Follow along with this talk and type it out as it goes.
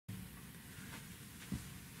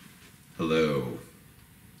Hello.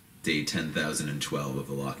 Day 10,012 of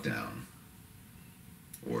the lockdown.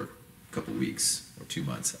 Or a couple weeks, or 2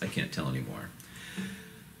 months. I can't tell anymore.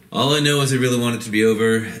 All I know is I really want it to be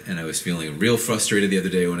over, and I was feeling real frustrated the other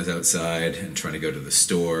day when I was outside and trying to go to the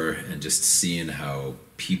store and just seeing how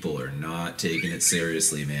people are not taking it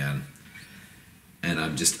seriously, man. And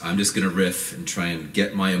I'm just gonna riff and try and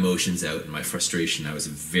get my emotions out and my frustration. I was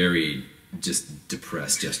very just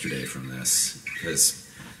depressed yesterday from this, because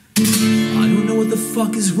I don't know what the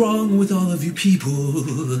fuck is wrong with all of you people.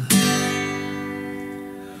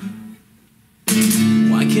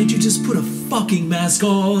 Why can't you just put a fucking mask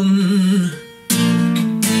on?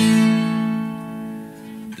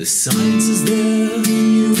 The science is there,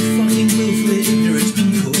 you fucking willfully ignorant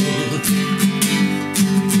people.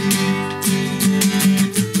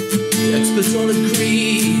 The experts all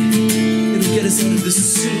agree it'll get us out of this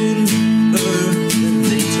sooner than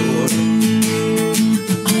later.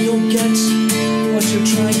 I don't get what you're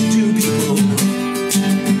trying to do, people.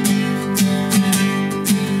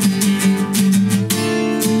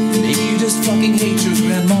 Maybe you just fucking hate your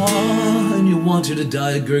grandma and you want her to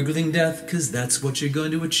die a gurgling death, cause that's what you're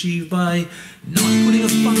going to achieve by not putting a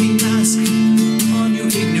fucking mask on, you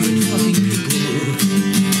ignorant fucking people.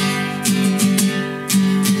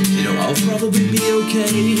 You know, I'll probably be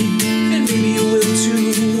okay, and maybe you will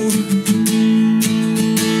too.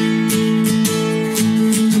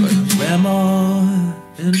 Grandma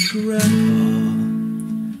and Grandpa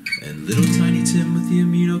and little tiny Tim with the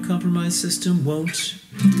immunocompromised system won't.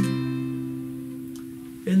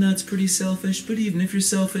 And that's pretty selfish, but even if you're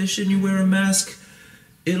selfish and you wear a mask,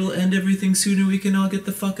 it'll end everything sooner. We can all get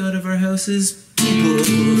the fuck out of our houses, people.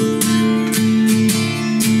 Even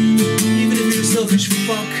if you're a selfish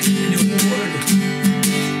fuck and you're bored,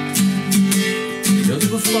 you don't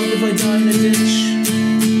give a fuck if I die in a ditch.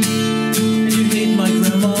 And you hate my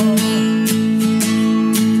grandma.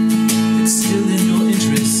 It's still in your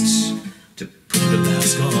interest to put a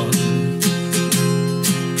mask on,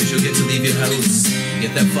 cause you'll get to leave your house and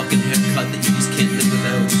get that fucking haircut that you just can't live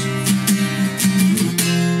without.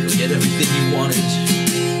 You'll get everything you wanted,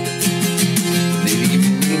 maybe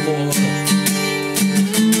even a little more.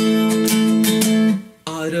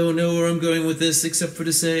 I don't know where I'm going with this except for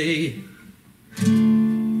to say,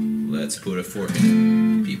 let's put a fork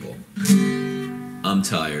in it, people. I'm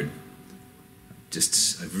tired.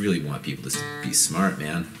 I really want people to be smart,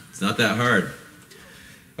 man. It's not that hard.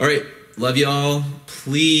 Alright, love y'all.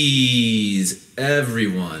 Please,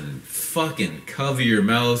 everyone, fucking cover your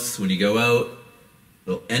mouth when you go out.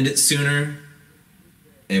 It'll end it sooner,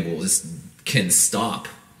 and we'll just can stop.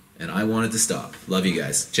 And I want it to stop. Love you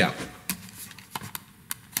guys. Ciao.